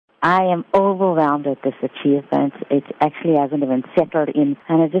I am overwhelmed at this achievement. It actually hasn't even settled in,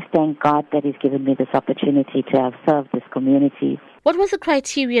 and I just thank God that He's given me this opportunity to have served this community. What was the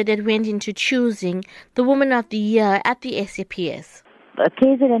criteria that went into choosing the Woman of the Year at the SAPS? The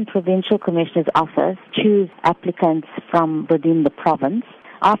KZN Provincial Commissioner's Office choose applicants from within the province.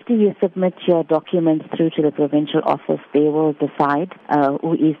 After you submit your documents through to the provincial office, they will decide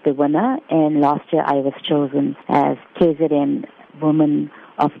who is the winner. And last year I was chosen as KZN Woman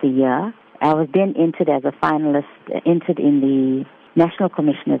of the Year. I was then entered as a finalist, entered in the National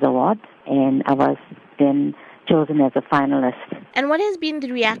Commissioner's Awards, and I was then chosen as a finalist. And what has been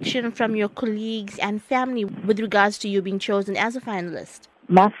the reaction from your colleagues and family with regards to you being chosen as a finalist?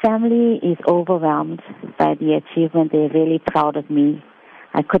 My family is overwhelmed by the achievement. They're really proud of me.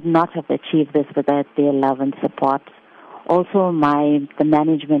 I could not have achieved this without their love and support. Also, the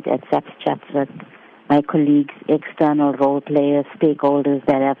management at SAPS Chatsworth, my colleagues, external role players, stakeholders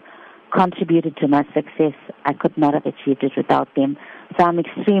that have contributed to my success, I could not have achieved it without them. So I'm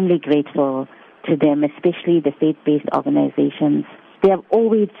extremely grateful to them, especially the state-based organizations. They have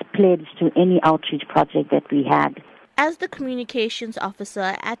always pledged to any outreach project that we had. As the communications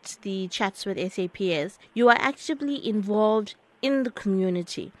officer at the Chatsworth SAPS, you are actively involved in the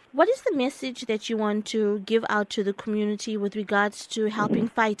community. What is the message that you want to give out to the community with regards to helping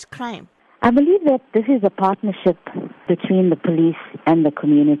fight crime? I believe that this is a partnership between the police and the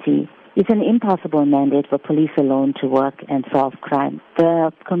community. It's an impossible mandate for police alone to work and solve crime.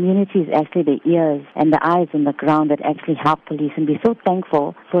 The community is actually the ears and the eyes on the ground that actually help police, and we're so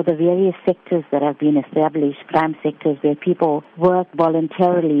thankful for the various sectors that have been established, crime sectors where people work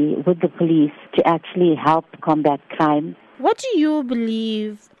voluntarily with the police to actually help combat crime. What do you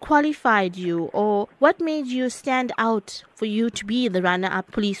believe qualified you, or what made you stand out for you to be the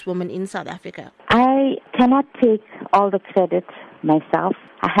runner-up policewoman in South Africa? I cannot take all the credit myself.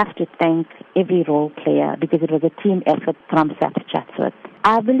 I have to thank every role player because it was a team effort from SAPS Chatsworth.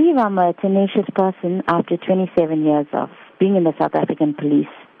 I believe I'm a tenacious person. After 27 years of being in the South African police,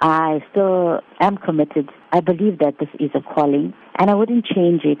 I still am committed. I believe that this is a calling, and I wouldn't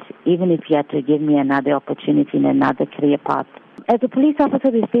change it even if you had to give me another opportunity in another career path. As a police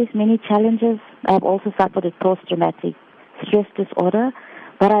officer, we face many challenges. I've also suffered a post-traumatic stress disorder,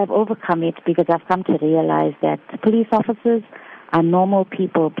 but I've overcome it because I've come to realize that police officers are normal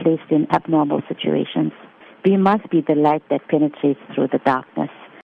people placed in abnormal situations. We must be the light that penetrates through the darkness.